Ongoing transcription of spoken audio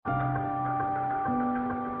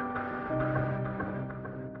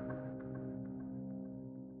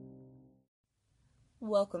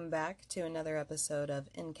Welcome back to another episode of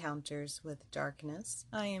Encounters with Darkness.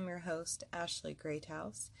 I am your host, Ashley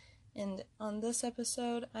Greathouse, and on this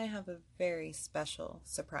episode, I have a very special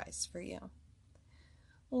surprise for you.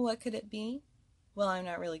 What could it be? Well, I'm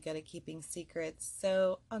not really good at keeping secrets,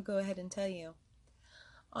 so I'll go ahead and tell you.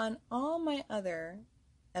 On all my other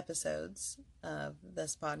episodes of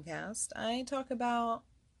this podcast, I talk about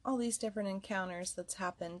all these different encounters that's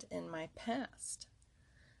happened in my past.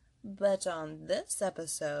 But on this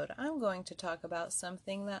episode, I'm going to talk about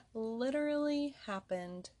something that literally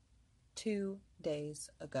happened 2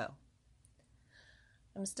 days ago.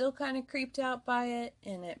 I'm still kind of creeped out by it,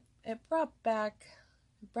 and it brought back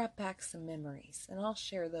some memories, and I'll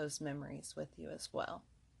share those memories with you as well.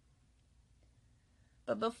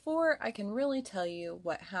 But before I can really tell you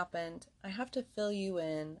what happened, I have to fill you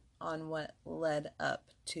in on what led up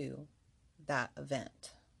to that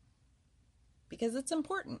event. Because it's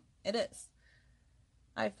important. It is.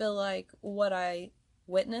 I feel like what I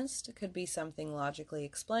witnessed could be something logically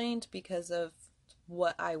explained because of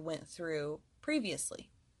what I went through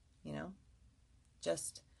previously,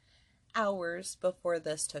 just hours before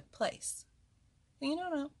this took place. You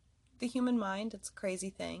don't know. The human mind, it's a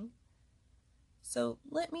crazy thing. So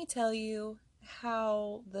let me tell you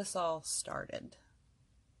how this all started.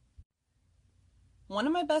 One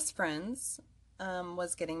of my best friends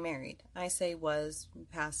was getting married. I say was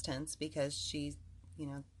past tense because she,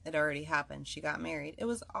 it already happened. She got married. It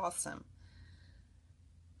was awesome.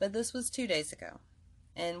 But this was 2 days ago.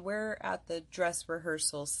 And we're at the dress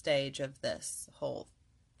rehearsal stage of this whole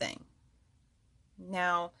thing.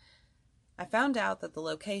 Now, I found out that the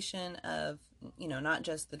location of, not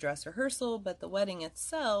just the dress rehearsal, but the wedding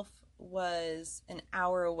itself was an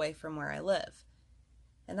hour away from where I live.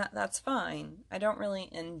 And that's fine. I don't really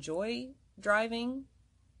enjoy driving,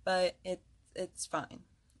 but it's fine.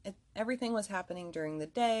 Everything was happening during the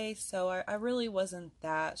day, so I really wasn't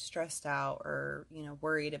that stressed out or,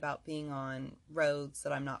 worried about being on roads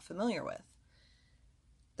that I'm not familiar with,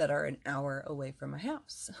 that are an hour away from my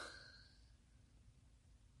house.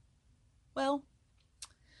 Well,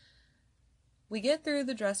 we get through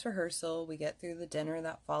the dress rehearsal, we get through the dinner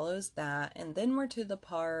that follows that, and then we're to the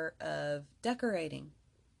part of decorating.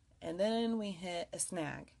 And then we hit a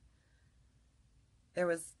snag. There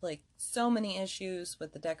was so many issues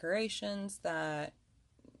with the decorations that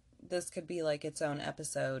this could be its own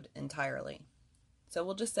episode entirely. So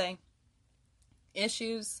we'll just say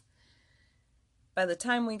issues. By the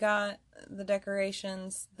time we got the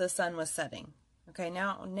decorations, the sun was setting. Okay,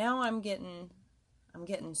 now I'm getting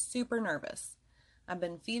super nervous. I've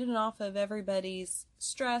been feeding off of everybody's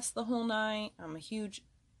stress the whole night. I'm a huge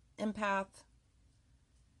empath.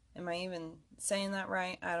 Am I even saying that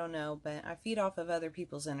right? I don't know, but I feed off of other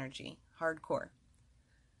people's energy, hardcore.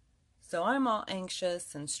 So I'm all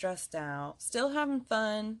anxious and stressed out, still having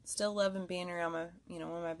fun, still loving being around one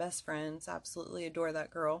of my best friends. Absolutely adore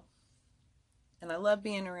that girl. And I love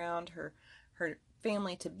being around her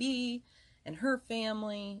family to be and her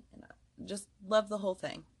family, and I just love the whole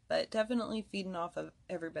thing, but definitely feeding off of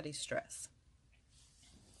everybody's stress.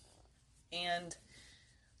 And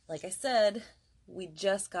like I said, we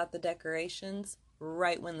just got the decorations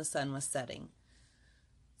right when the sun was setting.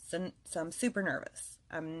 So I'm super nervous.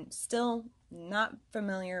 I'm still not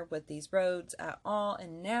familiar with these roads at all,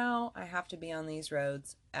 and now I have to be on these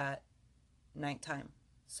roads at nighttime.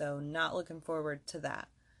 So not looking forward to that.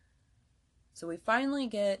 So we finally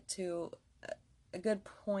get to a good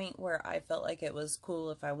point where I felt like it was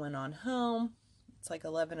cool if I went on home. It's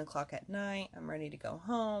 11 o'clock at night. I'm ready to go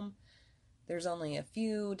home. There's only a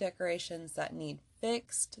few decorations that need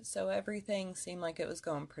fixed, so everything seemed like it was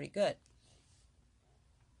going pretty good.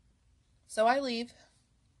 So I leave.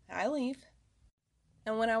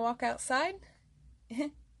 And when I walk outside,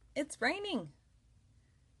 it's raining.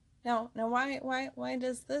 Now why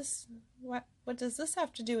does this, what does this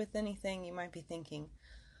have to do with anything, you might be thinking?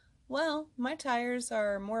 Well, my tires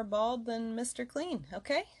are more bald than Mr. Clean,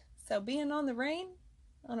 okay? So being on the rain,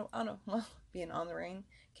 being on the rain,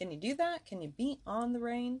 can you do that? Can you be on the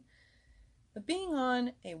rain? But being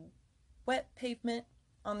on a wet pavement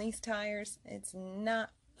on these tires, it's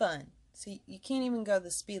not fun. So you can't even go the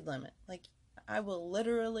speed limit. I will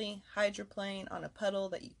literally hydroplane on a puddle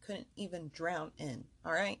that you couldn't even drown in,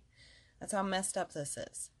 all right? That's how messed up this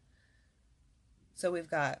is. So we've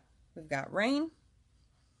got rain.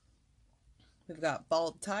 We've got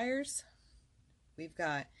bald tires. We've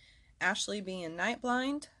got Ashley being night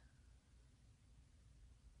blind.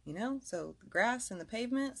 So the grass and the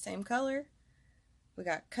pavement, same color. We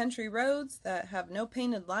got country roads that have no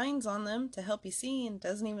painted lines on them to help you see, and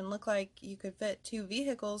doesn't even look like you could fit two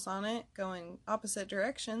vehicles on it going opposite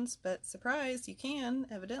directions, but surprise, you can,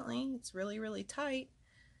 evidently. It's really, really tight.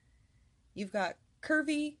 You've got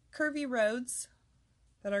curvy roads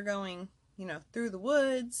that are going, through the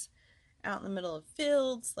woods, out in the middle of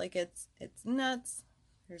fields, like it's nuts.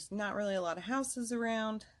 There's not really a lot of houses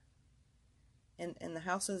around. And the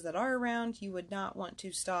houses that are around, you would not want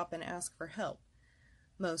to stop and ask for help.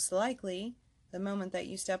 Most likely, the moment that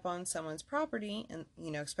you step on someone's property, and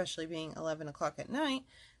especially being 11 o'clock at night,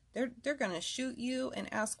 they're going to shoot you and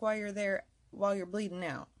ask why you're there while you're bleeding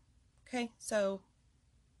out. Okay, so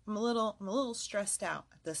I'm a little stressed out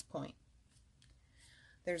at this point.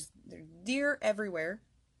 There's deer everywhere,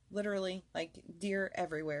 literally like deer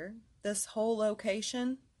everywhere. This whole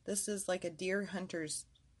location, this is like a deer hunter's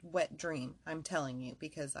wet dream, I'm telling you,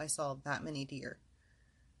 because I saw that many deer.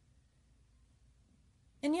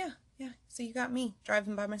 And yeah, so you got me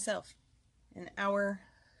driving by myself. An hour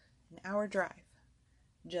drive.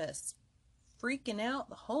 Just freaking out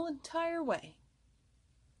the whole entire way.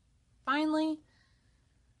 Finally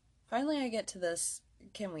I get to this,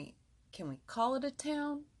 can we call it a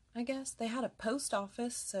town, I guess? They had a post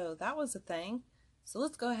office, so that was a thing. So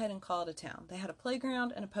let's go ahead and call it a town. They had a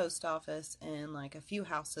playground and a post office and like a few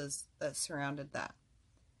houses that surrounded that.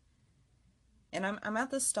 And I'm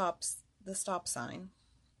at the stop sign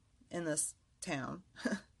in this town.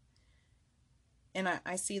 And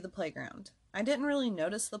I see the playground. I didn't really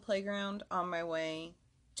notice the playground on my way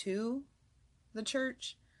to the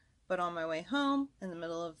church, but on my way home in the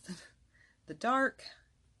middle of the dark,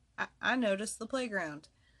 I noticed the playground.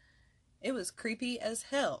 It was creepy as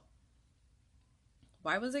hell.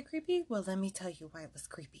 Why was it creepy? Well, let me tell you why it was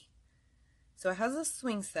creepy. So it has a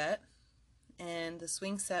swing set, and the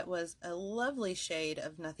swing set was a lovely shade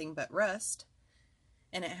of nothing but rust,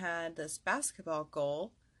 and it had this basketball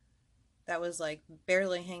goal that was like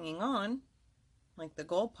barely hanging on, like the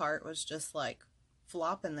goal part was just like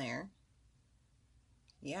flopping there.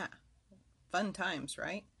 Yeah, fun times,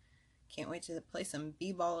 right? Can't wait to play some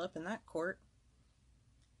b-ball up in that court.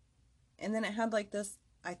 And then it had like this,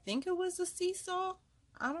 I think it was a seesaw.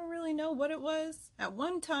 I don't really know what it was. At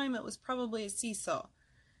one time, it was probably a seesaw.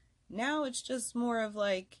 Now it's just more of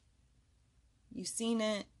like, you've seen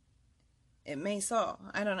it, it may saw.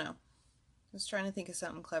 I don't know. I was trying to think of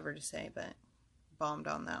something clever to say, but bombed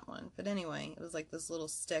on that one. But anyway, it was like this little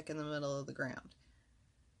stick in the middle of the ground.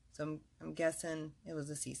 So I'm guessing it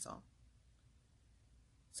was a seesaw.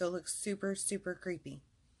 So it looks super, super creepy.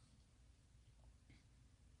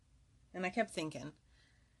 And I kept thinking,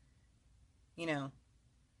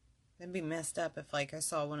 it'd be messed up if like I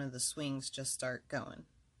saw one of the swings just start going,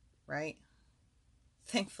 right?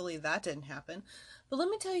 Thankfully that didn't happen. But let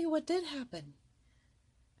me tell you what did happen.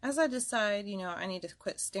 As I decide, I need to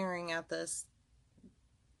quit staring at this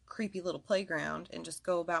creepy little playground and just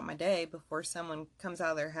go about my day before someone comes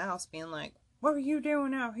out of their house being like, what are you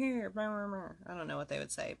doing out here? I don't know what they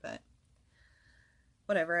would say, but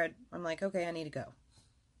whatever. I'm like, okay, I need to go.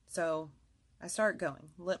 So I start going.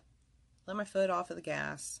 Let my foot off of the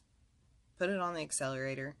gas, put it on the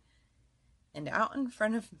accelerator, and out in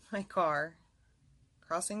front of my car,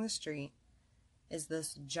 crossing the street, is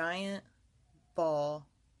this giant ball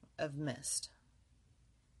of mist.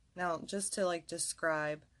 Now, just to like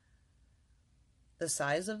describe the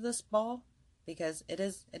size of this ball, because it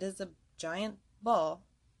is a giant ball,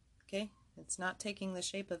 okay? It's not taking the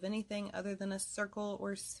shape of anything other than a circle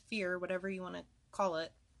or sphere, whatever you want to call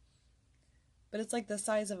it. But it's like the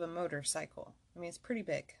size of a motorcycle. I mean, it's pretty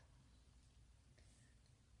big.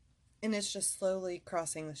 And it's just slowly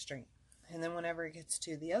crossing the street. And then whenever it gets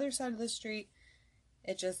to the other side of the street,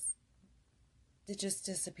 it just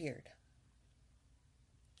disappeared.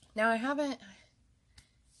 Now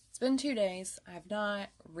it's been 2 days. I've not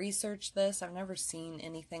researched this. I've never seen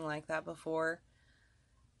anything like that before.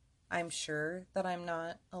 I'm sure that I'm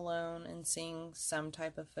not alone in seeing some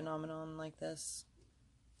type of phenomenon like this.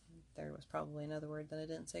 There was probably another word that I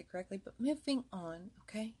didn't say correctly, but moving on,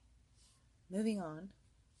 okay? Moving on.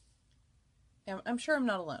 I'm sure I'm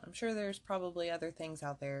not alone. I'm sure there's probably other things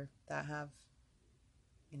out there that have,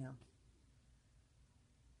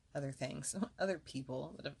 other things, other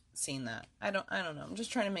people that have seen that. I don't know. I'm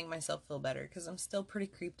just trying to make myself feel better because I'm still pretty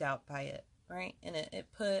creeped out by it, right? And it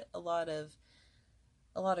put a lot of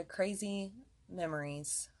crazy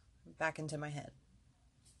memories back into my head.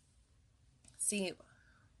 See,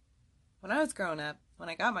 when I was growing up, when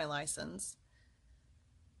I got my license,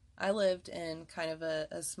 I lived in kind of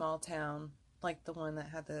a small town, like the one that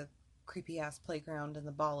had the creepy ass playground and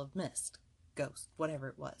the ball of mist, ghost, whatever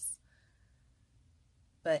it was.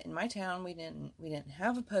 But in my town, we didn't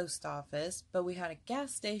have a post office, but we had a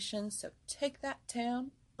gas station. So take that,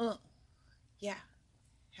 town. Yeah,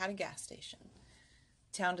 had a gas station.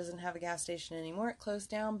 Town doesn't have a gas station anymore. It closed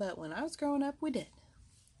down, but when I was growing up, we did.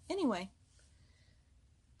 Anyway,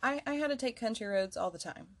 I had to take country roads all the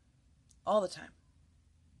time. All the time.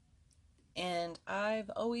 And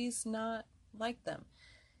I've always not liked them.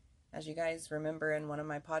 As you guys remember in one of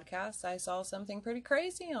my podcasts, I saw something pretty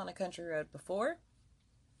crazy on a country road before.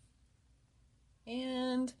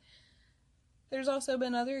 And there's also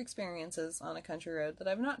been other experiences on a country road that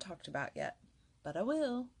I've not talked about yet. But I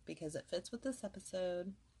will, because it fits with this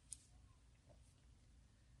episode.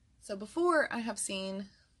 So before, I have seen,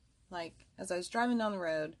 as I was driving down the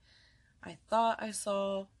road, I thought I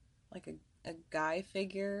saw, a guy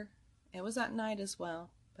figure. It was at night as well,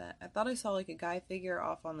 but I thought I saw, a guy figure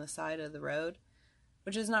off on the side of the road,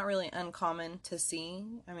 which is not really uncommon to see.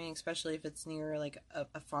 I mean, especially if it's near,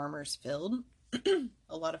 a farmer's field.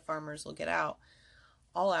 A lot of farmers will get out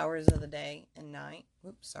all hours of the day and night.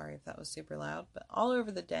 Oops, sorry if that was super loud, but all over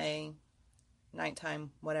the day,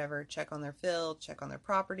 nighttime, whatever, check on their field, check on their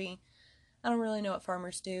property. I don't really know what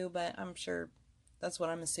farmers do, but I'm sure that's what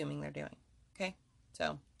I'm assuming they're doing. Okay?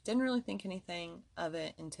 So, didn't really think anything of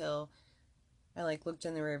it until I looked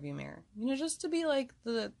in the rearview mirror. Just to be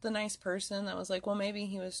the nice person that was well, maybe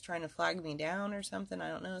he was trying to flag me down or something. I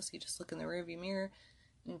don't know. So you just look in the rearview mirror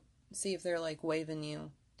and see if they're waving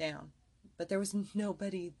you down. But there was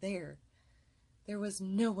nobody there. There was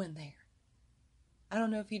no one there. I don't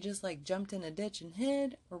know if he just jumped in a ditch and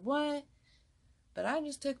hid or what. But I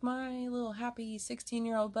just took my little happy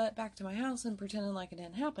 16-year-old butt back to my house and pretended like it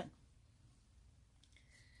didn't happen.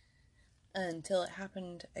 Until it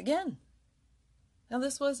happened again. Now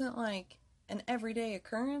this wasn't an everyday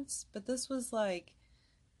occurrence, but this was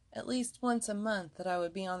at least once a month that I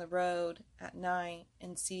would be on the road at night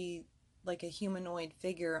and see a humanoid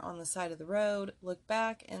figure on the side of the road, look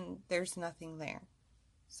back, and there's nothing there.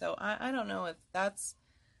 So I don't know if that's,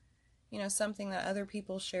 something that other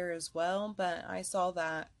people share as well, but I saw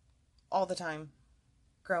that all the time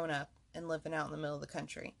growing up and living out in the middle of the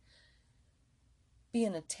country.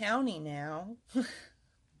 Being a townie now,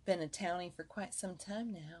 been a townie for quite some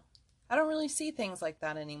time now, I don't really see things like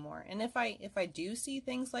that anymore. And if I do see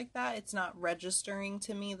things like that, it's not registering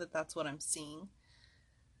to me that that's what I'm seeing.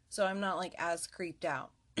 So I'm not as creeped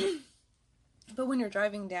out. But when you're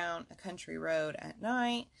driving down a country road at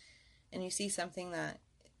night and you see something that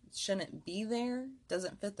shouldn't be there,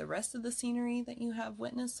 doesn't fit the rest of the scenery that you have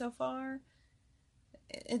witnessed so far,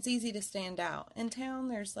 it's easy to stand out. In town,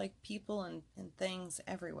 there's people and things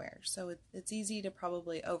everywhere. So it's easy to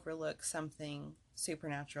probably overlook something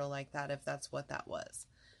supernatural like that if that's what that was.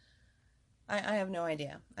 I have no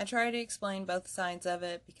idea. I try to explain both sides of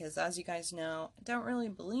it because, as you guys know, I don't really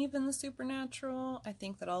believe in the supernatural. I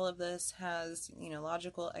think that all of this has,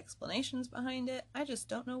 logical explanations behind it. I just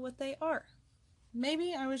don't know what they are.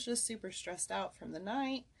 Maybe I was just super stressed out from the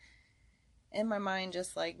night, and my mind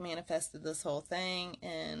just manifested this whole thing,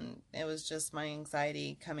 and it was just my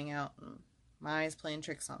anxiety coming out and my eyes playing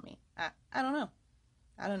tricks on me. I don't know.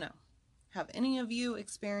 I don't know. Have any of you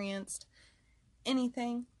experienced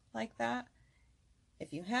anything like that?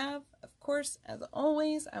 If you have, of course, as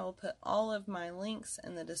always, I will put all of my links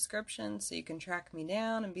in the description so you can track me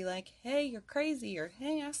down and be like, hey, you're crazy, or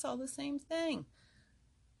hey, I saw the same thing.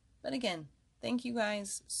 But again, thank you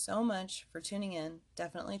guys so much for tuning in.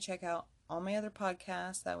 Definitely check out all my other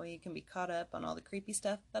podcasts. That way you can be caught up on all the creepy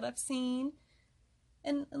stuff that I've seen.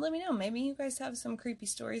 And let me know, maybe you guys have some creepy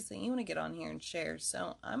stories that you want to get on here and share.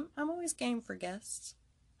 So I'm always game for guests.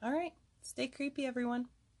 All right, stay creepy, everyone.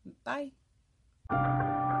 Bye.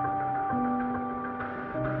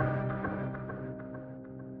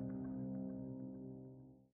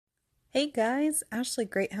 Hey guys, Ashley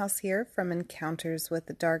Greathouse here from Encounters with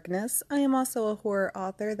the Darkness. I am also a horror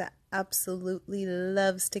author that absolutely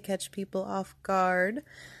loves to catch people off guard.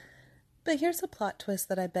 But here's a plot twist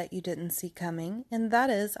that I bet you didn't see coming, and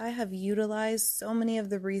that is I have utilized so many of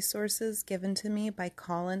the resources given to me by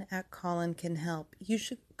Colin at Colin Can Help. You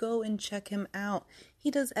should go and check him out.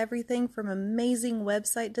 He does everything from amazing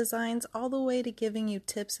website designs all the way to giving you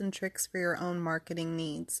tips and tricks for your own marketing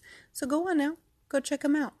needs. So go on now, go check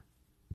him out.